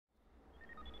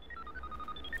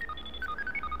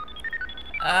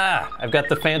I've got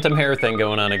the phantom hair thing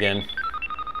going on again.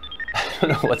 I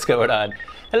don't know what's going on.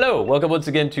 Hello, welcome once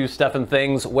again to Stuff and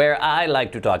Things, where I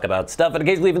like to talk about stuff and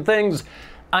occasionally even things.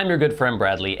 I'm your good friend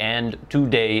Bradley, and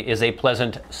today is a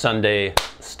pleasant Sunday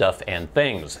Stuff and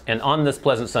Things. And on this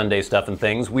pleasant Sunday Stuff and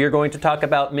Things, we are going to talk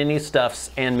about many stuffs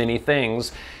and many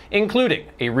things, including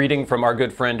a reading from our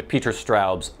good friend Peter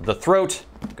Straub's The Throat.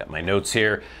 I've got my notes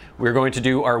here. We're going to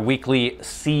do our weekly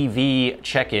CV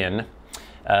check-in.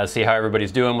 See how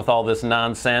everybody's doing with all this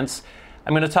nonsense.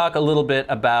 I'm going to talk a little bit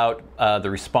about the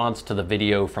response to the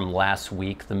video from last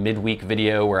week, the midweek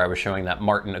video where I was showing that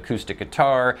Martin acoustic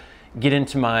guitar, get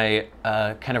into my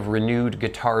kind of renewed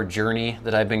guitar journey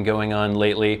that I've been going on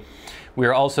lately.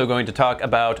 We're also going to talk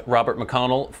about Robert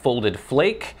McConnell, Folded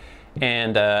Flake,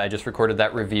 and I just recorded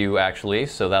that review actually,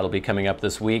 so that'll be coming up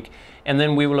this week. And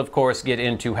then we will of course get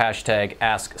into hashtag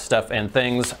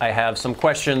askstuffandthings. I have some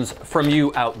questions from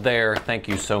you out there. Thank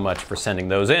you so much for sending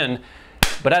those in.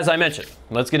 But as I mentioned,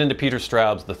 let's get into Peter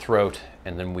Straub's The Throat,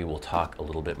 and then we will talk a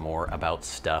little bit more about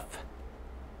stuff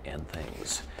and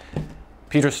things.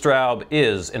 Peter Straub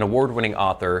is an award-winning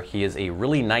author. He is a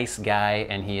really nice guy,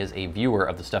 and he is a viewer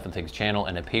of the Stuff and Things channel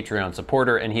and a Patreon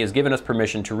supporter, and he has given us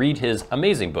permission to read his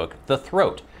amazing book, The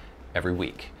Throat, every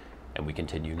week. And we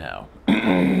continue now.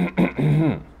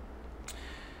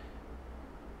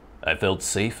 I felt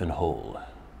safe and whole.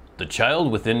 The child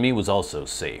within me was also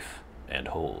safe and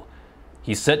whole.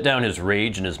 He set down his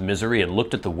rage and his misery and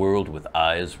looked at the world with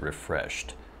eyes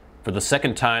refreshed. For the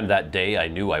second time that day, I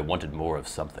knew I wanted more of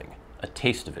something. A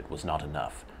taste of it was not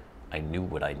enough. I knew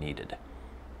what I needed.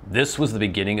 This was the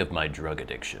beginning of my drug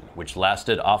addiction, which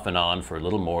lasted off and on for a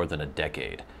little more than a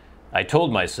decade. I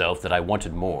told myself that I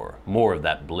wanted more of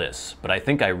that bliss, but I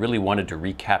think I really wanted to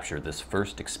recapture this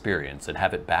first experience and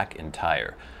have it back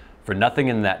entire, for nothing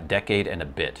in that decade and a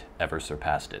bit ever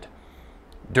surpassed it.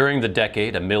 During the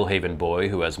decade, a Millhaven boy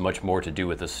who has much more to do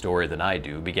with this story than I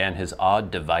do began his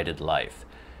odd, divided life.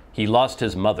 He lost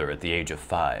his mother at the age of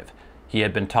 5. He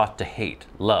had been taught to hate,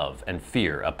 love, and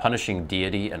fear a punishing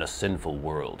deity and a sinful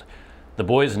world. The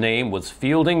boy's name was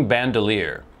Fielding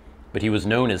Bandolier, but he was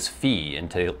known as Fee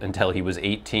until he was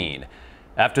 18.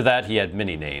 After that, he had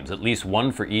many names, at least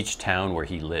one for each town where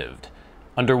he lived.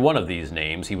 Under one of these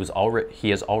names, he has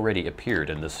already appeared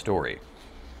in this story.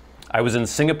 I was in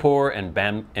Singapore and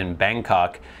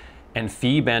Bangkok, and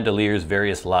Fee Bandolier's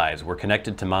various lives were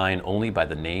connected to mine only by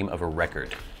the name of a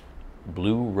record.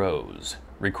 Blue Rose,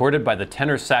 recorded by the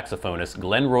tenor saxophonist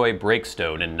Glenroy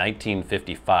Breakstone in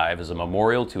 1955 as a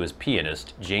memorial to his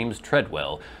pianist, James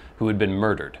Treadwell, who had been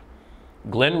murdered.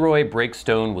 Glenroy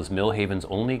Breakstone was Millhaven's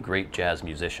only great jazz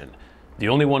musician, the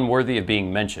only one worthy of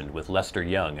being mentioned with Lester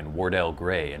Young and Wardell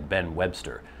Gray and Ben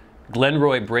Webster.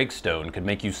 Glenroy Breakstone could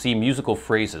make you see musical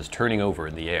phrases turning over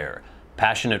in the air.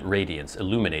 Passionate radiance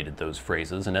illuminated those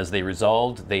phrases, and as they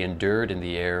resolved, they endured in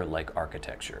the air like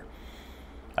architecture.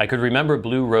 I could remember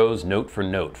Blue Rose note for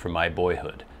note from my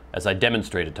boyhood, as I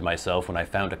demonstrated to myself when I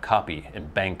found a copy in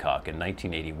Bangkok in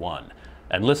 1981,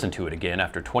 and listened to it again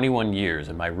after 21 years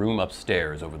in my room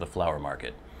upstairs over the flower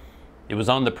market. It was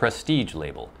on the Prestige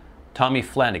label. Tommy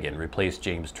Flanagan replaced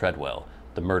James Treadwell,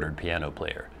 the murdered piano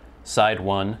player. Side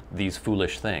 1, These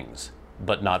Foolish Things,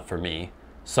 But Not For Me,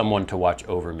 Someone to Watch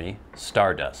Over Me,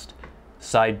 Stardust.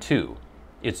 Side 2,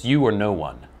 It's You or No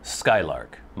One,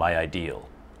 Skylark, My Ideal,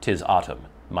 'Tis Autumn,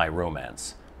 My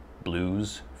Romance,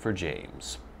 Blues for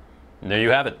James. And there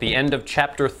you have it, the end of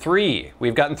chapter 3.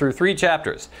 We've gotten through 3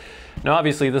 chapters. Now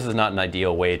obviously this is not an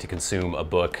ideal way to consume a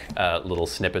book, little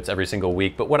snippets every single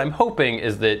week, but what I'm hoping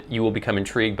is that you will become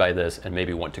intrigued by this and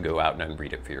maybe want to go out and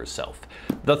read it for yourself.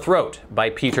 The Throat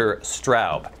by Peter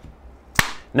Straub.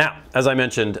 Now, as I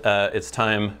mentioned, it's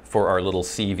time for our little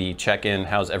CV check-in.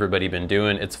 How's everybody been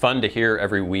doing? It's fun to hear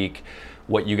every week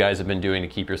what you guys have been doing to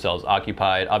keep yourselves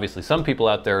occupied. Obviously some people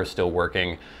out there are still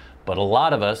working, but a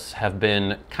lot of us have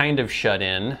been kind of shut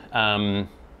in.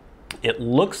 It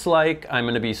looks like I'm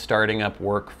going to be starting up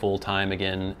work full-time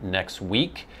again next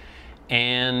week,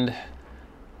 and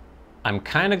I'm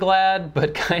kind of glad,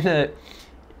 but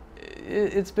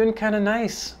it's been kind of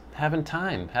nice having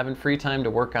free time to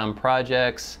work on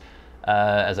projects.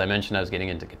 As I mentioned, I was getting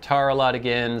into guitar a lot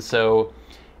again, so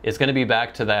it's going to be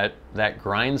back to that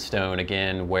grindstone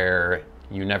again where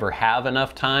you never have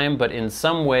enough time, but in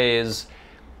some ways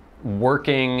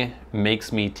working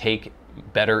makes me take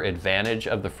better advantage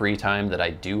of the free time that I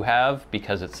do have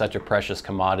because it's such a precious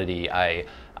commodity. I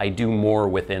do more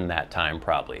within that time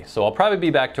probably. So I'll probably be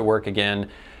back to work again.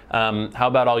 How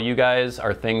about all you guys?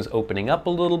 Are things opening up a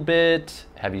little bit?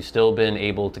 Have you still been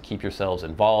able to keep yourselves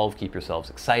involved, keep yourselves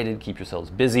excited, keep yourselves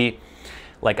busy?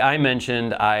 like I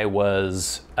mentioned, I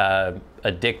was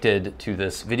addicted to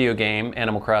this video game,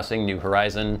 Animal Crossing New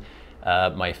Horizon.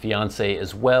 My fiance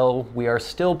as well. We are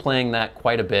still playing that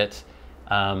quite a bit.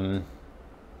 I'm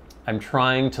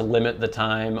trying to limit the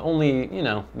time, only, you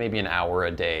know, maybe an hour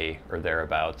a day or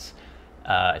thereabouts.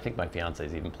 I think my fiance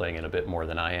is even playing it a bit more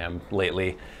than I am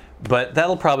lately. But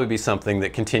that'll probably be something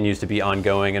that continues to be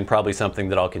ongoing, and probably something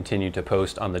that I'll continue to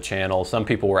post on the channel. Some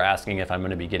people were asking if I'm going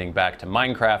to be getting back to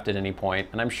Minecraft at any point,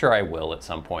 and I'm sure I will at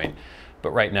some point.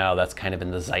 But right now, that's kind of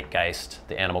in the zeitgeist,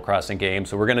 the Animal Crossing game.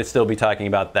 So we're going to still be talking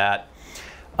about that.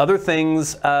 Other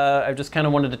things I just kind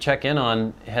of wanted to check in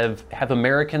on. Have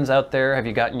Americans out there, have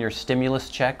you gotten your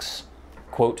stimulus checks?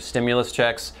 Quote, stimulus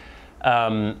checks.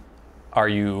 Are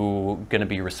you going to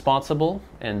be responsible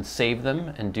and save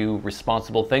them and do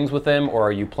responsible things with them? Or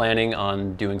are you planning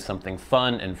on doing something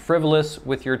fun and frivolous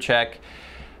with your check?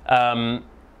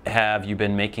 Have you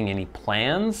been making any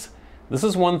plans? This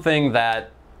is one thing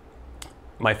that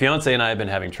my fiance and I have been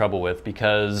having trouble with,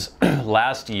 because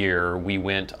last year we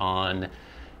went on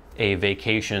a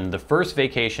vacation, the first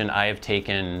vacation I have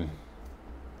taken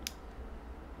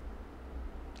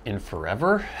in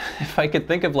forever. If I could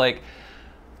think of, like,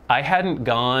 I hadn't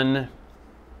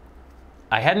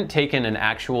taken an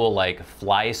actual, like,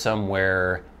 fly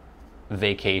somewhere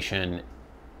vacation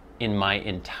in my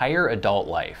entire adult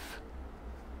life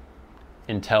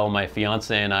until my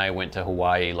fiance and I went to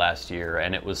Hawaii last year,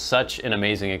 and it was such an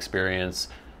amazing experience.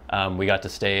 We got to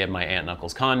stay at my aunt and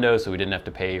uncle's condo, so we didn't have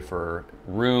to pay for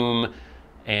room,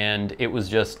 and it was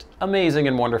just amazing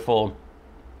and wonderful.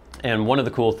 And one of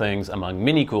the cool things, among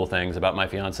many cool things about my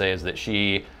fiance, is that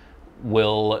she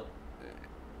will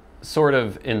sort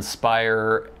of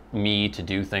inspire me to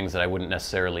do things that I wouldn't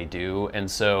necessarily do. And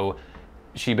so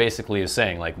she basically is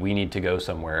saying, like, we need to go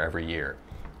somewhere every year.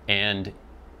 And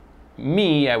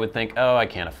me, I would think, oh, I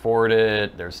can't afford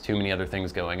it. There's too many other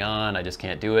things going on. I just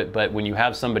can't do it. But when you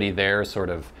have somebody there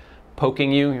sort of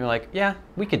poking you, you're like, yeah,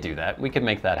 we could do that. We could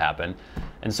make that happen.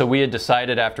 And so we had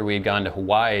decided after we had gone to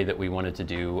Hawaii that we wanted to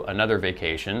do another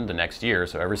vacation the next year.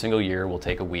 So every single year we'll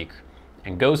take a week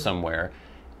and go somewhere.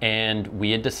 And we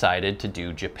had decided to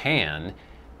do Japan.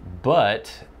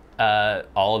 But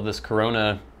all of this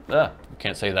corona,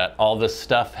 can't say that, all this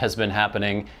stuff has been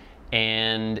happening.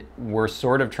 And we're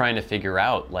sort of trying to figure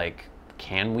out, like,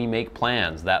 can we make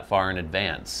plans that far in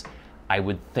advance? I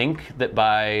would think that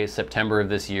by September of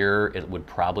this year, it would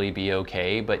probably be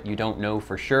okay, but you don't know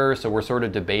for sure. So we're sort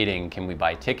of debating, can we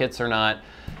buy tickets or not?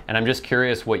 And I'm just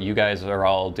curious what you guys are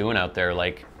all doing out there.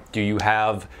 Like, do you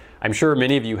have, I'm sure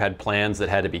many of you had plans that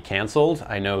had to be canceled.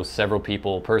 I know several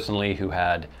people personally who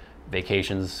had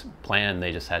vacations planned,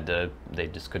 they just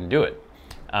couldn't do it.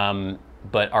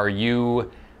 But are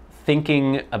you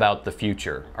thinking about the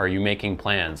future? Are you making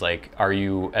plans? Like, are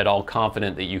you at all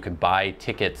confident that you could buy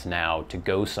tickets now to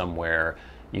go somewhere,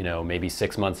 you know, maybe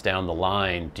 6 months down the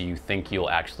line? Do you think you'll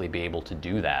actually be able to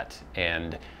do that?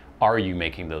 And are you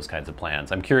making those kinds of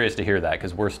plans? I'm curious to hear that,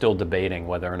 because we're still debating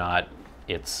whether or not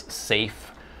it's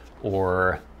safe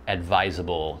or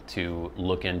advisable to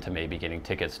look into maybe getting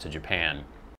tickets to Japan.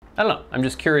 I don't know. I'm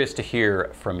just curious to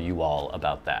hear from you all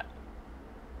about that.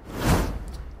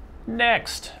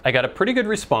 Next, I got a pretty good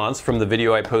response from the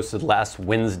video I posted last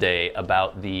Wednesday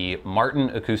about the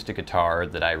Martin acoustic guitar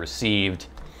that I received.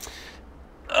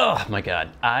 Oh my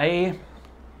God. I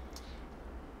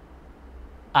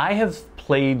have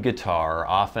played guitar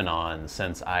off and on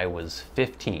since I was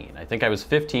 15. I think I was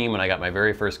 15 when I got my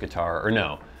very first guitar, or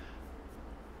no.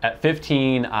 At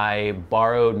 15, I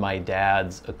borrowed my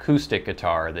dad's acoustic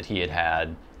guitar that he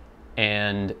had,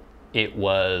 and it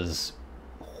was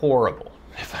horrible.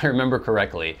 If I remember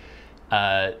correctly,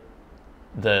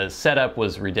 the setup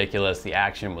was ridiculous. The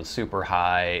action was super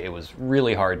high. It was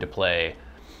really hard to play.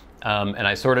 And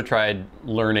I sort of tried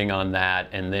learning on that.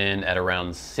 And then at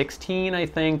around 16, I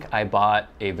think, I bought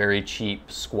a very cheap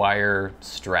Squier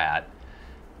Strat.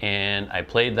 And I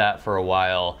played that for a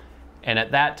while. And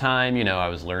at that time, you know, I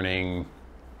was learning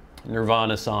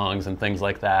Nirvana songs and things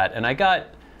like that. And I got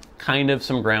kind of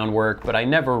some groundwork, but I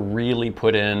never really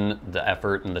put in the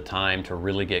effort and the time to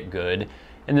really get good.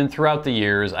 And then throughout the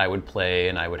years, I would play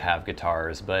and I would have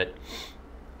guitars, but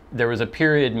there was a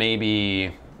period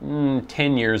maybe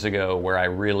 10 years ago where I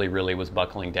really was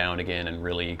buckling down again and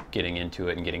really getting into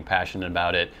it and getting passionate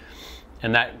about it.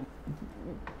 And that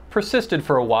persisted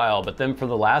for a while, but then for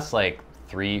the last like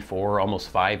 3, 4, almost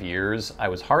 5 years, I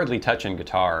was hardly touching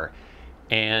guitar.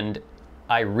 And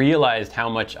I realized how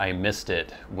much I missed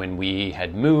it when we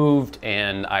had moved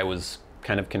and I was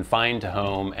kind of confined to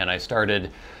home, and I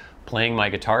started playing my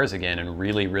guitars again and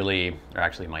really, or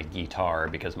actually my guitar,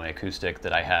 because my acoustic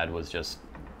that I had was just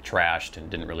trashed and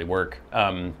didn't really work.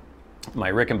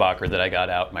 My Rickenbacker that I got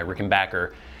out, my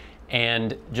Rickenbacker,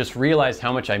 and just realized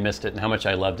how much I missed it and how much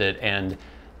I loved it. And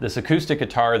this acoustic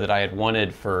guitar that I had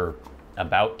wanted for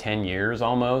about 10 years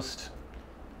almost,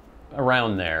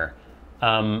 around there,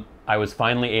 I was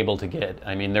finally able to get.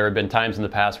 I mean, there had been times in the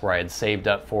past where I had saved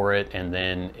up for it and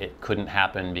then it couldn't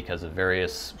happen because of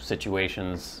various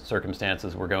situations,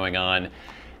 circumstances were going on.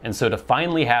 And so to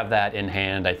finally have that in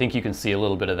hand, I think you can see a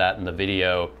little bit of that in the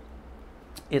video.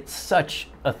 It's such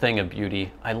a thing of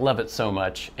beauty. I love it so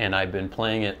much, and I've been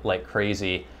playing it like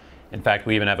crazy. In fact,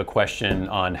 we even have a question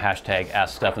on hashtag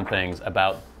askstuffandthings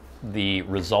about the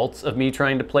results of me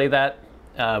trying to play that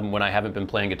when I haven't been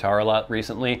playing guitar a lot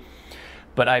recently.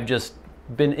 But I've just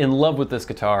been in love with this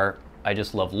guitar. I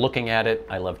just love looking at it.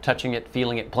 I love touching it,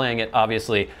 feeling it, playing it,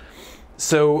 obviously.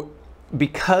 So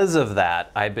because of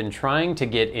that, I've been trying to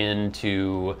get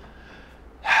into...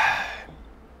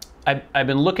 I've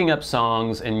been looking up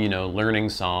songs and, you know, learning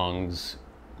songs,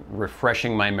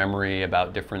 refreshing my memory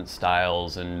about different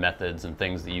styles and methods and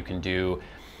things that you can do.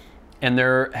 And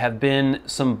there have been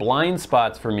some blind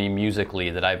spots for me musically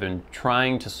that I've been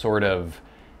trying to sort of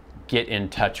get in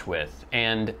touch with.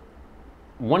 And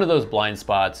one of those blind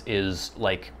spots is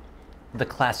like the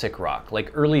classic rock,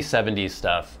 like early 70s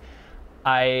stuff.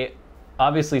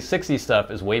 Obviously 60s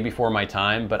stuff is way before my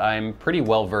time, but I'm pretty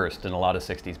well versed in a lot of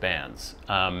 60s bands,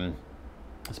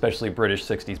 especially British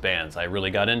 60s bands. I really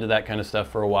got into that kind of stuff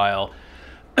for a while.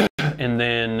 And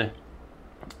then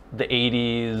the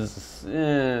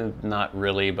 80s, not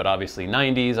really, but obviously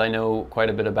 90s I know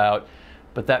quite a bit about.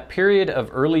 But that period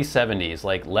of early 70s,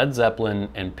 like Led Zeppelin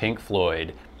and Pink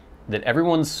Floyd, that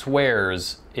everyone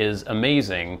swears is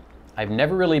amazing, I've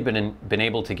never really been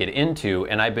able to get into,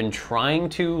 and I've been trying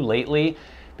to lately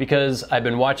because I've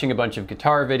been watching a bunch of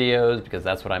guitar videos because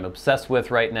that's what I'm obsessed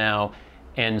with right now.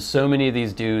 And so many of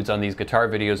these dudes on these guitar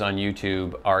videos on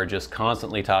YouTube are just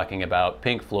constantly talking about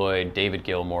Pink Floyd, David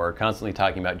Gilmour, constantly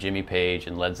talking about Jimmy Page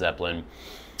and Led Zeppelin.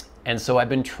 And so I've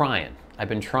been trying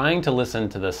to listen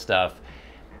to this stuff.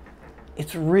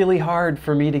 It's really hard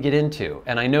for me to get into.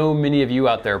 And I know many of you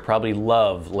out there probably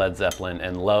love Led Zeppelin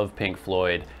and love Pink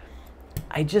Floyd.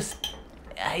 I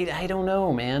don't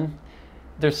know, man.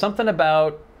 There's something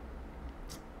about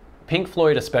Pink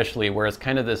Floyd especially where it's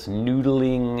kind of this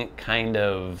noodling, kind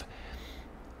of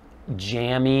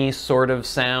jammy sort of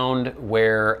sound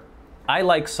where I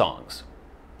like songs.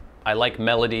 I like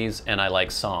melodies and I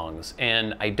like songs.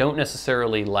 And I don't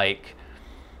necessarily like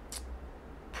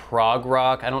prog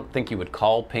rock. I don't think you would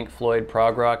call Pink Floyd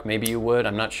prog rock. Maybe you would,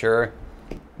 I'm not sure.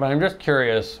 But I'm just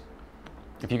curious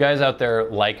if you guys out there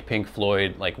like Pink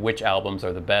Floyd, like which albums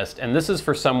are the best. And this is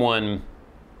for someone,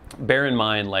 bear in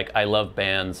mind, like I love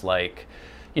bands like,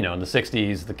 you know, in the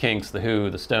 60s, the Kinks, the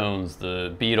Who, the Stones,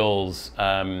 the Beatles.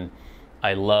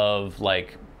 I love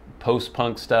like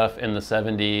post-punk stuff in the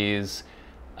 70s,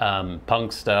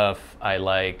 punk stuff. I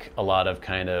like a lot of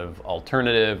kind of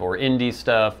alternative or indie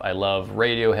stuff. I love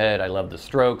Radiohead, I love the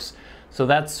Strokes. So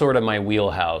that's sort of my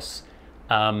wheelhouse.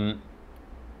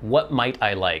 What might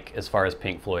I like as far as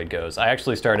Pink Floyd goes? I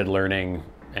actually started learning,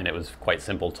 and it was quite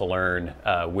simple to learn,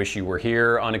 Wish You Were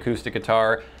Here on acoustic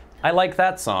guitar. I like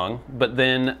that song, but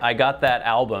then I got that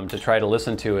album to try to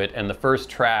listen to it, and the first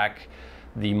track,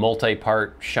 the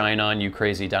multi-part Shine On You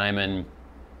Crazy Diamond,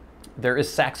 there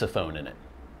is saxophone in it.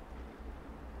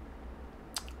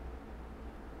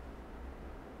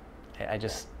 I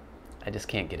just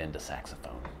can't get into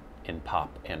saxophone in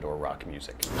pop and or rock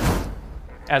music.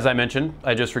 As I mentioned,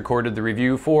 I just recorded the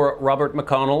review for Robert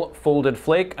McConnell Folded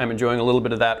Flake. I'm enjoying a little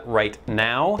bit of that right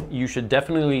now. You should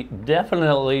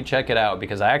definitely check it out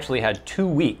because I actually had 2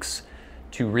 weeks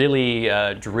to really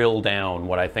drill down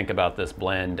what I think about this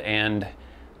blend, and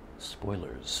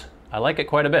spoilers, I like it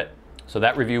quite a bit. So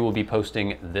that review will be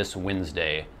posting this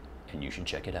Wednesday and you should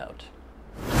check it out.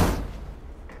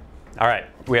 All right,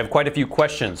 we have quite a few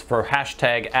questions for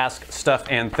hashtag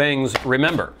askstuffandthings.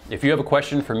 Remember, if you have a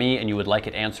question for me and you would like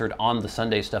it answered on the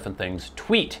Sunday Stuff and Things,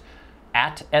 tweet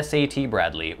at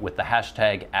SATBradley with the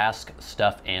hashtag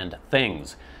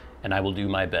askstuffandthings, and I will do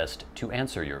my best to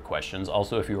answer your questions.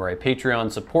 Also, if you are a Patreon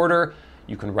supporter,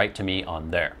 you can write to me on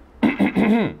there.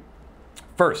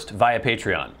 First, via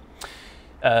Patreon.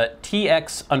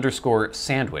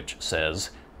 TX_sandwich says,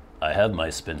 I have my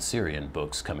Spencerian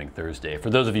books coming Thursday. For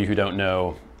those of you who don't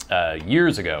know,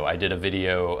 years ago I did a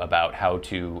video about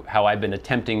how I've been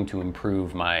attempting to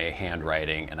improve my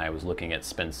handwriting, and I was looking at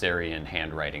Spencerian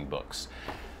handwriting books.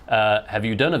 Have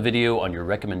you done a video on your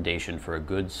recommendation for a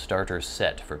good starter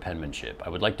set for penmanship? I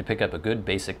would like to pick up a good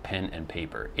basic pen and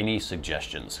paper. Any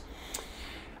suggestions?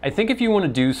 I think if you want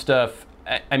to do stuff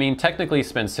I mean, technically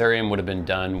Spencerium would have been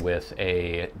done with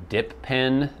a dip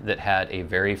pen that had a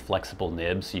very flexible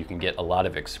nib, so you can get a lot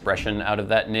of expression out of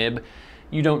that nib.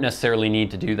 You don't necessarily need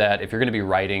to do that. If you're going to be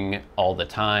writing all the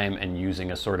time and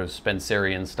using a sort of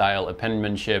Spencerian style of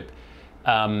penmanship,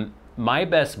 my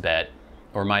best bet,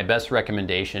 or my best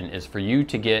recommendation, is for you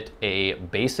to get a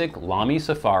basic Lamy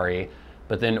Safari,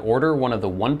 but then order one of the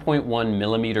 1.1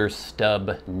 millimeter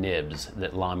stub nibs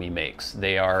that Lamy makes.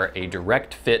 They are a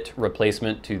direct fit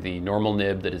replacement to the normal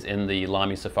nib that is in the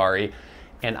Lamy Safari.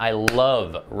 And I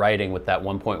love writing with that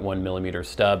 1.1 millimeter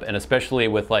stub, and especially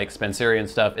with like Spencerian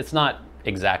stuff, it's not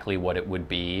exactly what it would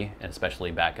be,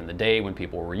 especially back in the day when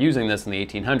people were using this in the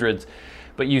 1800s,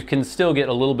 but you can still get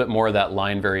a little bit more of that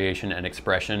line variation and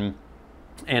expression.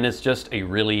 And it's just a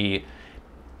really,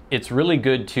 it's really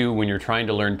good too when you're trying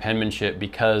to learn penmanship,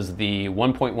 because the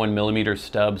 1.1 millimeter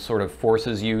stub sort of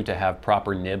forces you to have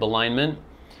proper nib alignment.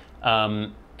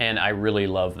 And I really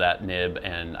love that nib,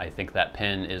 and I think that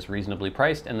pen is reasonably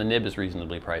priced, and the nib is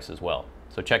reasonably priced as well.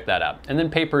 So check that out. And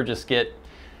then paper, just get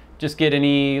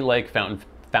any like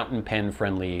fountain pen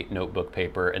friendly notebook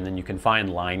paper, and then you can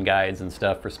find line guides and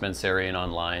stuff for Spencerian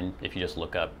online. If you just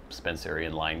look up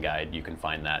Spencerian line guide, you can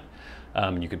find that.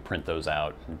 You could print those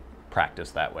out and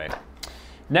practice that way.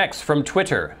 Next, from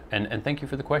Twitter, and thank you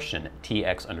for the question,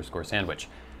 TX_sandwich.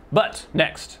 But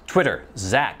next, Twitter,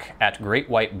 Zach at Great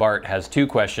White Bart has 2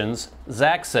 questions.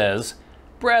 Zach says,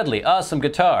 Bradley, awesome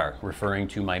guitar, referring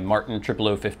to my Martin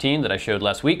 00015 that I showed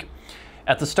last week.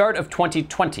 At the start of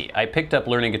 2020, I picked up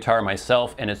learning guitar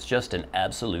myself, and it's just an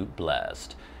absolute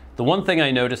blast. The one thing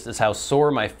I noticed is how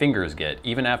sore my fingers get,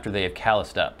 even after they have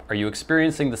calloused up. Are you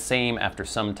experiencing the same after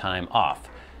some time off?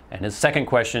 And his second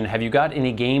question, have you got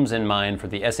any games in mind for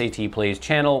the SAT Plays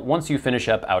channel once you finish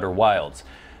up Outer Wilds?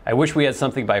 I wish we had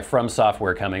something by From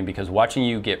Software coming, because watching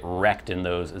you get wrecked in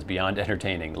those is beyond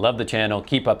entertaining. Love the channel.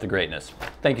 Keep up the greatness.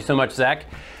 Thank you so much, Zach.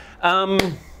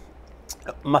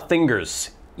 My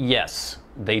fingers, yes,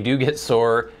 they do get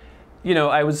sore. You know,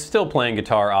 I was still playing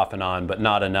guitar off and on, but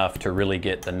not enough to really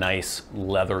get the nice,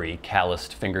 leathery,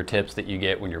 calloused fingertips that you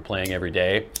get when you're playing every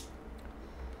day.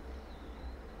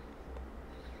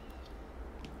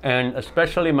 And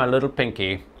especially my little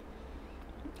pinky,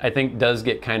 I think does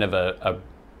get kind of a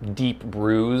deep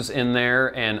bruise in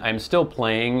there, and I'm still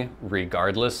playing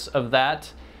regardless of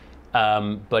that,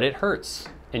 but it hurts,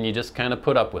 and you just kind of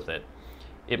put up with it.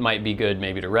 It might be good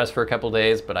maybe to rest for a couple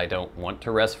days, but I don't want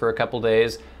to rest for a couple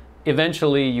days.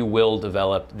 Eventually you will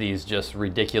develop these just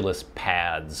ridiculous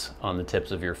pads on the tips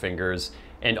of your fingers,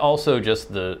 and also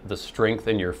just the strength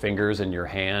in your fingers and your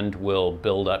hand will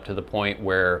build up to the point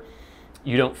where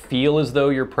you don't feel as though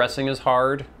you're pressing as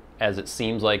hard as it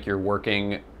seems like you're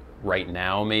working right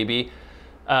now, maybe.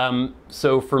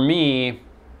 So for me,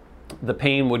 the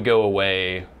pain would go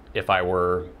away if I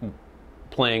were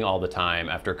playing all the time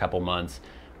after a couple months.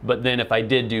 But then if I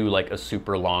did do like a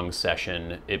super long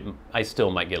session, I still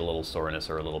might get a little soreness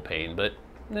or a little pain, but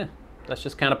that's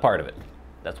just kind of part of it.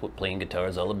 That's what playing guitar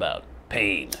is all about,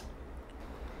 pain.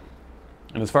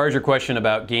 And as far as your question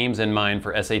about games in mind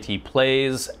for SAT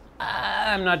Plays,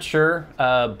 I'm not sure.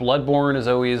 Bloodborne is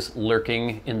always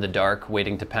lurking in the dark,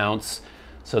 waiting to pounce.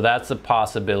 So that's a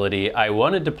possibility. I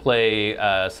wanted to play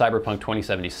Cyberpunk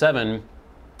 2077,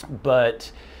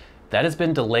 but that has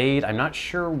been delayed. I'm not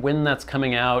sure when that's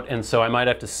coming out, and so I might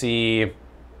have to see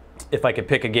if I could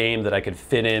pick a game that I could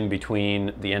fit in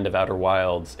between the end of Outer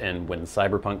Wilds and when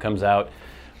Cyberpunk comes out.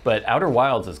 But Outer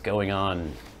Wilds is going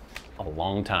on a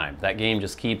long time. That game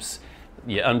just keeps,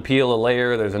 you unpeel a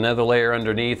layer, there's another layer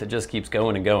underneath, it just keeps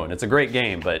going and going. It's a great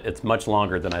game, but it's much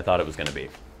longer than I thought it was going to be.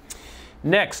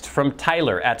 Next, from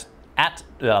Tyler at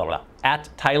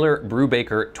Tyler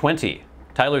Brubaker 20.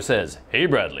 Tyler says, hey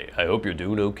Bradley, I hope you're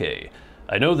doing okay.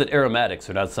 I know that aromatics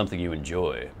are not something you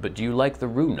enjoy, but do you like the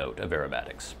room note of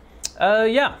aromatics?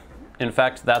 Yeah. In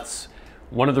fact, that's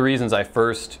one of the reasons I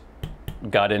first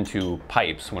got into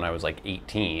pipes when I was like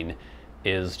 18,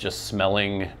 is just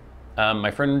smelling. I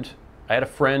had a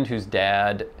friend whose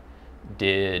dad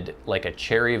did like a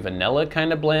cherry vanilla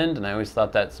kind of blend, and I always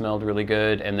thought that smelled really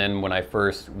good. And then when I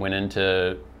first went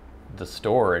into the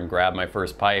store and grabbed my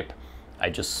first pipe, I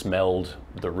just smelled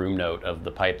the room note of the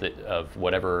pipe of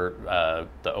whatever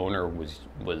the owner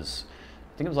was.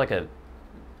 I think it was like a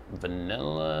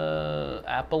vanilla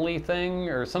apple-y thing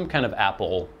or some kind of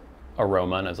apple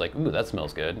aroma, and I was like, ooh, that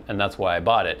smells good, and that's why I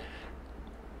bought it.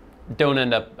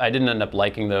 I didn't end up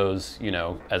liking those, you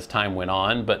know, as time went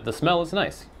on, but the smell is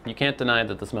nice. You can't deny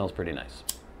that the smell is pretty nice.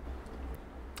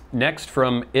 Next,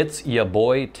 from It's Ya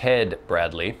Boy Ted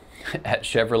Bradley at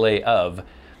Chevrolet of.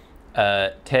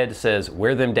 Ted says,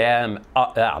 wear them damn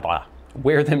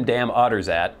Where them damn otters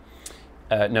at?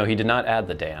 No, he did not add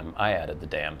the damn. I added the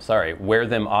damn. Sorry. Where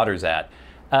them otters at?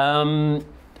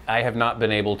 I have not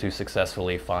been able to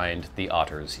successfully find the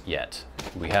otters yet.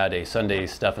 We had a Sunday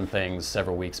Stuff and Things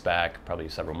several weeks back, probably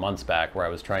several months back, where I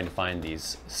was trying to find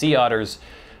these sea otters.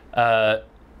 I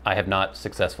have not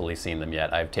successfully seen them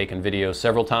yet. I've taken videos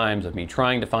several times of me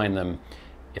trying to find them.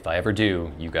 If I ever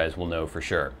do, you guys will know for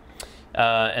sure.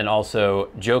 And also,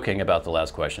 joking about the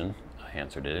last question, I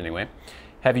answered it anyway.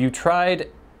 Have you tried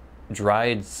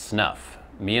dried snuff?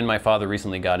 Me and my father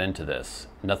recently got into this.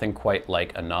 Nothing quite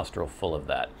like a nostril full of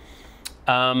that.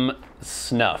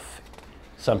 Snuff,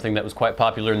 something that was quite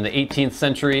popular in the 18th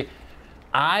century.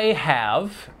 I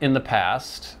have in the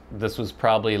past. This was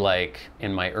probably like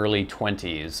in my early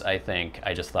 20s, I think.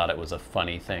 I just thought it was a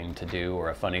funny thing to do or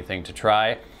a funny thing to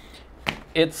try.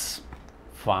 It's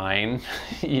fine.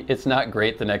 It's not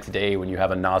great the next day when you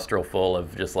have a nostril full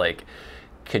of just like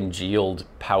congealed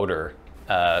powder.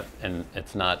 And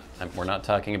it's not, we're not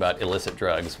talking about illicit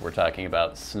drugs, we're talking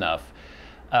about snuff.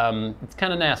 It's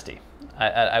kind of nasty.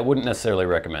 I wouldn't necessarily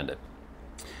recommend it.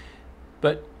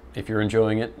 But if you're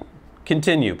enjoying it,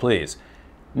 continue, please.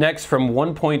 Next, from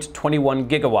 1.21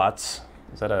 gigawatts,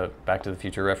 is that a Back to the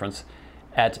Future reference?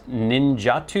 At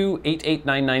Ninjatu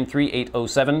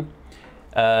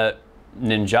 889938807,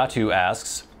 Ninjatu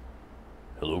asks,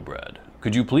 hello, Brad.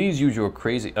 Could you please use your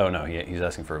crazy... Oh, no, he's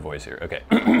asking for a voice here.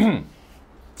 Okay.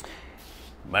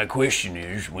 My question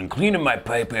is, when cleaning my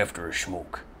pipe after a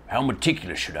smoke, how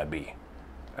meticulous should I be?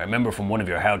 I remember from one of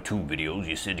your how-to videos,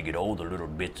 you said to get all the little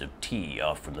bits of tea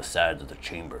off from the sides of the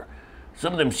chamber.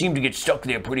 Some of them seem to get stuck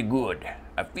there pretty good.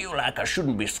 I feel like I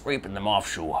shouldn't be scraping them off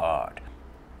so hard.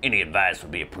 Any advice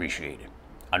would be appreciated.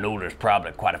 I know there's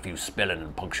probably quite a few spelling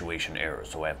and punctuation errors,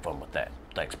 so have fun with that.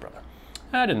 Thanks, brother.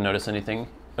 I didn't notice anything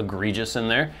egregious in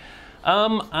there.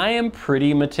 I am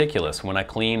pretty meticulous when I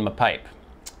clean my pipe.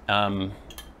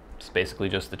 It's basically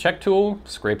just the check tool,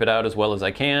 scrape it out as well as I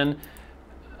can,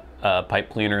 pipe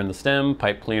cleaner in the stem,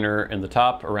 pipe cleaner in the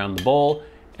top around the bowl,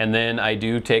 and then I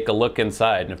do take a look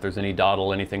inside, and if there's any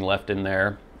dottle, anything left in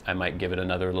there, I might give it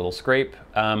another little scrape.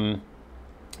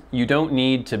 You don't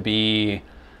need to be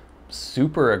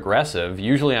super aggressive.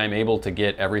 Usually I'm able to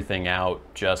get everything out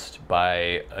just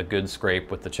by a good scrape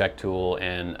with the check tool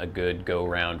and a good go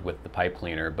round with the pipe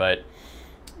cleaner, but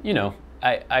you know,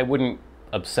 I wouldn't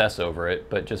obsess over it,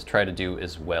 but just try to do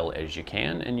as well as you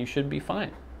can and you should be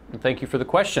fine. And thank you for the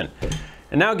question.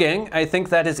 And now, gang, I think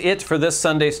that is it for this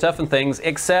Sunday Stuff and Things,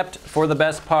 except for the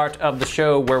best part of the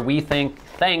show where we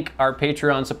thank our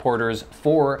Patreon supporters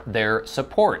for their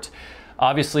support.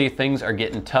 Obviously, things are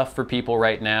getting tough for people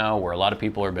right now, where a lot of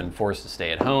people have been forced to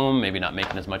stay at home, maybe not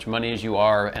making as much money as you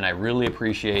are, and I really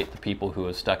appreciate the people who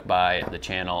have stuck by the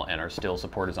channel and are still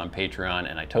supporters on Patreon,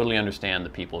 and I totally understand the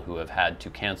people who have had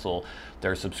to cancel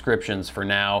their subscriptions for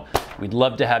now. We'd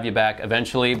love to have you back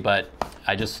eventually, but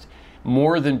I just,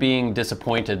 more than being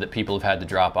disappointed that people have had to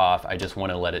drop off, I just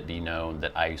want to let it be known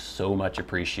that I so much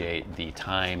appreciate the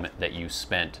time that you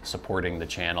spent supporting the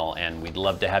channel, and we'd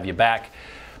love to have you back.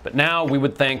 But now we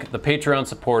would thank the Patreon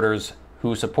supporters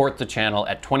who support the channel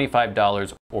at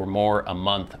 $25 or more a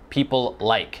month. People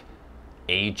like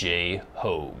AJ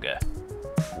Hoge,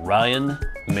 Ryan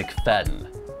McFadin,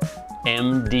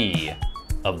 MD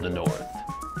of the North,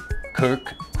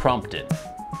 Kirk Crompton,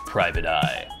 Private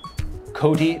Eye,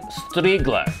 Cody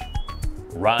Striegler,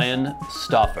 Ryan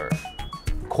Stauffer,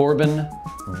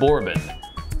 corbynborbyn,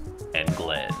 and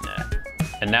Glenn.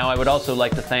 And now I would also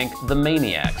like to thank the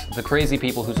Maniacs, the crazy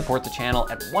people who support the channel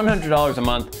at $100 a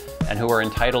month and who are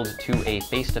entitled to a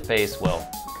face-to-face, well,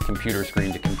 computer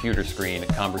screen to computer screen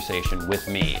conversation with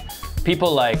me.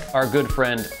 People like our good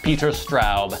friend Peter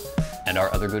Straub and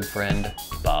our other good friend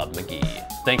Bob Magee.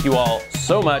 Thank you all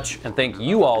so much, and thank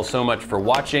you all so much for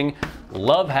watching.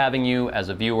 Love having you as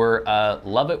a viewer.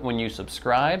 Love it when you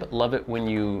subscribe. Love it when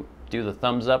you do the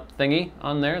thumbs up thingy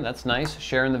on there. That's nice.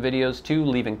 Sharing the videos too,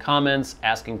 leaving comments,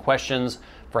 asking questions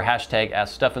for hashtag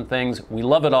 #AskStuffandThings. We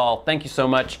love it all. Thank you so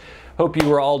much. Hope you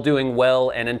are all doing well,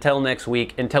 and until next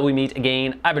week, until we meet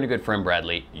again, I've been a good friend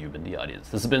Bradley. You've been the audience.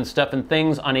 This has been Stuff and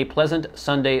Things on a pleasant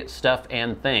Sunday Stuff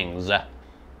and Things. I'll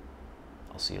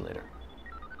see you later.